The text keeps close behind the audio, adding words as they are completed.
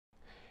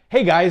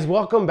Hey guys,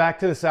 welcome back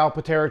to the Sal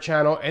Pitera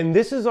channel, and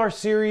this is our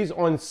series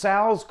on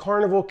Sal's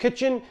Carnival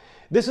Kitchen.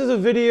 This is a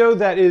video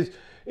that is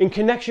in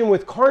connection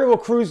with Carnival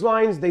Cruise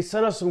Lines. They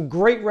sent us some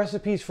great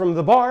recipes from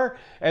the bar,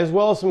 as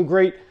well as some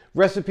great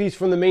recipes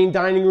from the main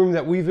dining room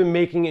that we've been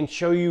making and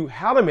show you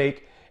how to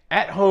make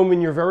at home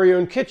in your very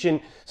own kitchen,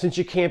 since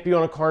you can't be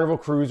on a Carnival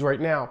cruise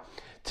right now.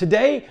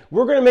 Today,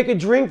 we're gonna make a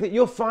drink that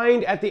you'll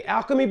find at the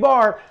Alchemy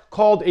bar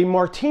called a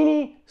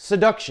Martini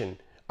Seduction.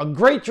 A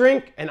great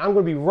drink, and I'm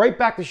going to be right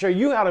back to show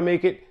you how to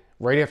make it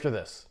right after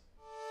this.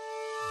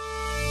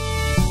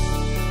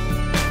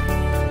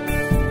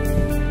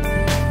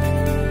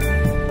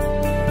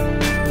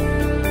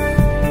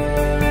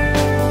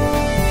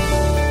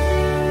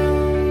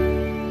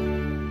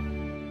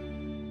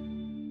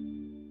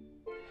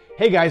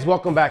 Hey guys,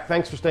 welcome back.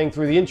 Thanks for staying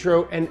through the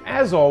intro, and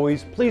as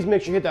always, please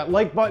make sure you hit that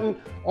like button.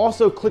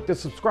 Also click the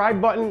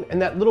subscribe button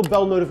and that little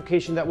bell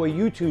notification. That way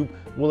YouTube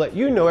will let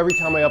you know every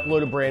time I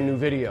upload a brand new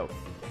video.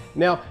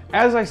 Now,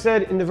 as I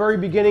said in the very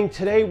beginning,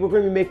 today we're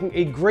going to be making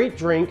a great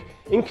drink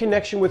in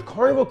connection with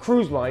Carnival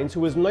Cruise Lines, who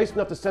was nice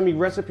enough to send me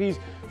recipes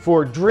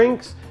for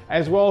drinks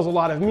as well as a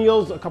lot of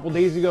meals. A couple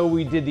days ago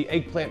we did the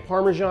eggplant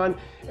parmesan,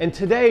 and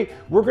today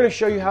we're going to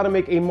show you how to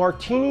make a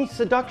Martini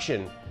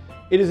Seduction.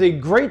 It is a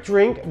great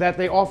drink that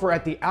they offer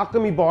at the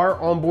Alchemy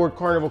bar on board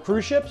Carnival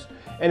cruise ships,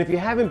 and if you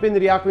haven't been to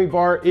the Alchemy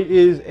bar, it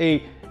is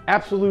a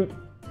absolute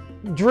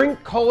drink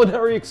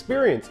culinary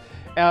experience.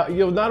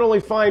 You'll not only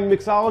find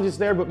mixologists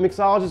there, but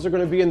mixologists are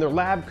going to be in their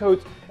lab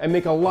coats and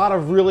make a lot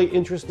of really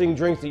interesting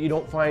drinks that you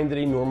don't find at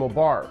a normal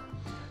bar.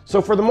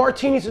 So for the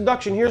Martini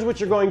Seduction, here's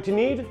what you're going to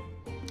need.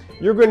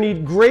 You're going to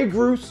need Grey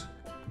Goose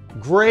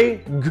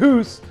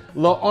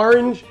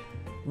L'Orange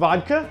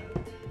vodka.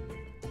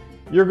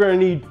 You're going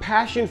to need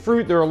passion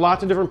fruit. There are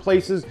lots of different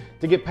places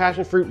to get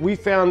passion fruit. We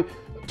found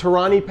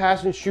Tirani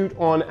passion fruit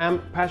on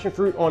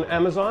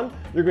Amazon.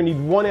 You're going to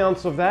need 1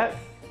 ounce of that.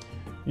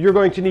 You're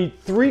going to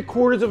need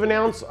 3/4 of an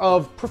ounce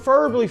of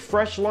preferably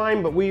fresh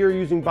lime, but we are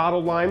using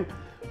bottled lime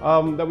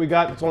that we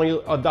got. It's only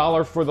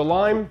 $1 for the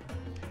lime.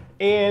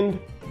 And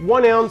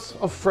 1 ounce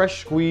of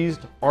fresh squeezed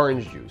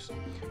orange juice.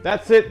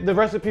 That's it. The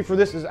recipe for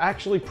this is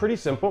actually pretty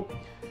simple.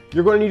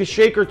 You're going to need a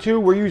shaker too.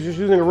 We're just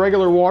using a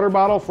regular water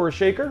bottle for a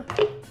shaker.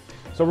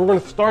 So we're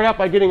going to start out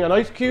by getting an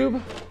ice cube.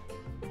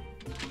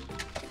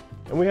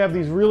 And we have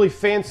these really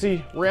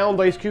fancy round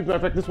ice cubes. Matter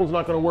of fact, this one's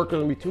not going to work because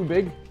it'll be too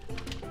big.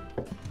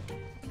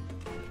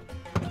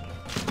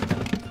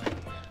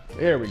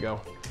 There we go.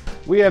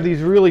 We have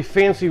these really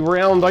fancy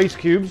round ice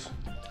cubes.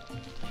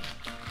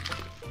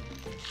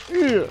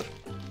 Yeah.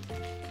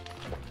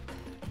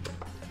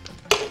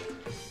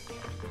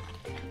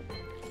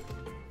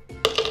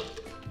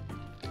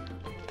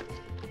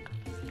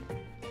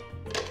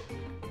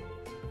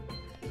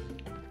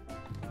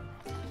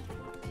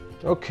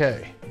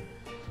 Okay,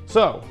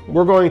 so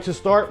we're going to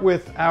start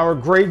with our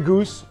Grey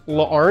Goose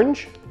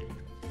L'Orange.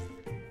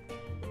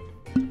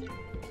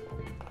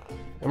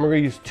 And we're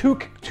going to use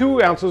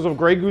two ounces of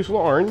Grey Goose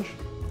L'Orange.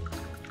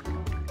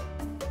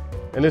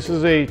 And this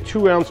is a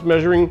 2-ounce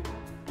measuring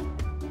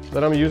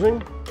that I'm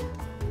using.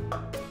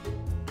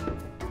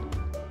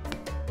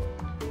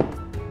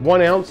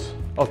 1 ounce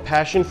of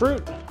passion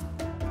fruit.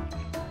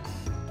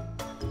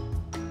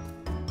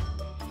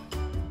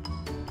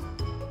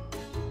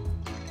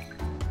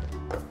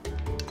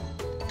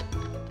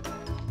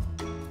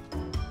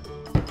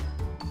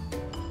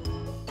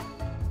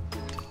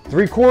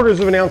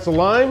 Three-quarters of an ounce of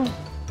lime.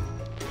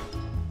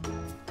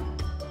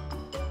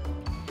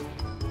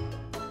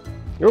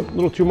 Nope, a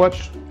little too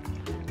much.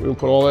 We will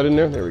put all that in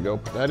there. There we go.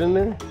 Put that in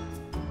there.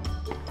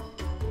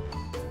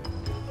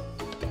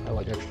 I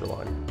like extra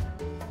lime.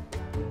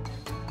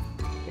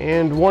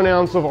 And 1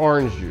 ounce of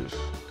orange juice.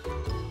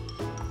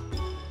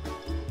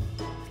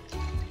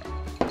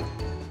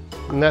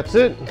 And that's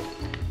it.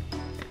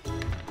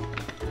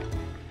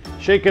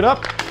 Shake it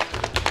up.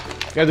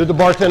 Gotta do it the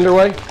bartender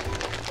way.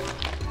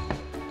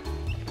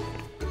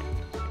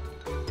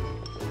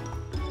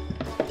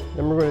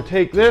 Then we're going to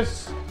take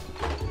this,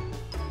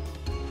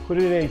 put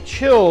it in a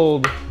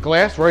chilled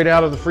glass right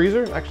out of the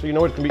freezer. Actually, you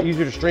know what? It can be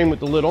easier to strain with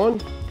the lid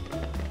on.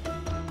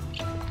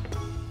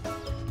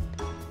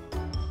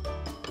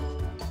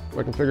 If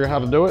I can figure out how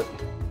to do it.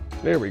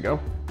 There we go.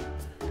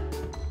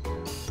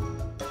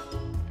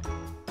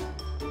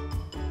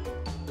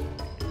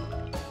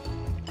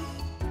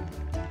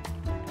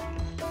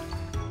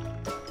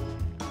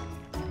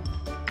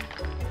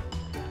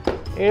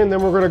 And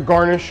then we're going to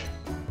garnish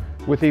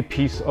with a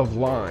piece of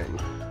lime.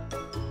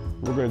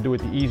 We're going to do it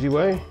the easy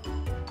way.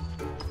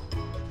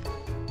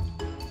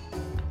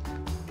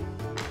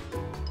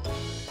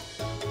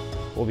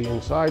 Pull the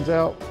insides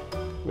out,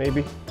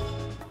 maybe.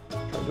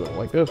 Try to do it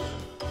like this.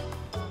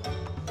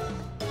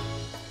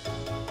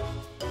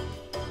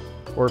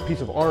 Or a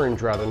piece of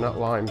orange rather, not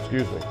lime,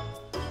 excuse me.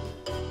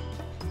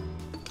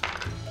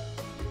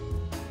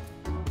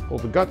 Pull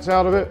the guts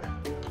out of it.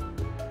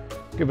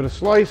 Give it a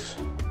slice.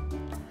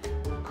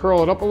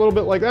 Curl it up a little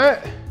bit like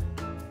that.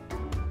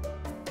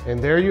 And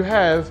there you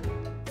have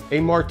a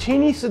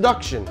Martini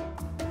Seduction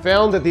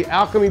found at the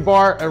Alchemy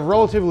bar a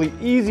relatively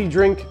easy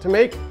drink to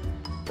make.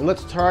 And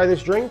let's try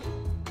this drink.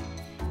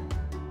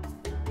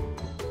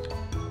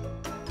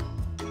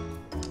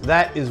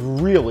 That is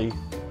really,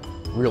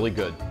 really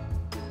good.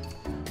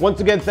 Once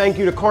again, thank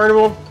you to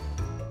Carnival.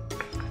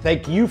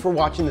 Thank you for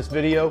watching this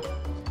video.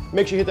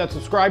 Make sure you hit that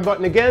subscribe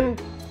button again.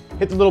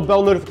 Hit the little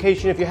bell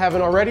notification if you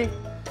haven't already.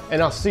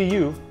 And I'll see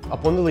you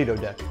up on the Lido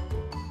deck.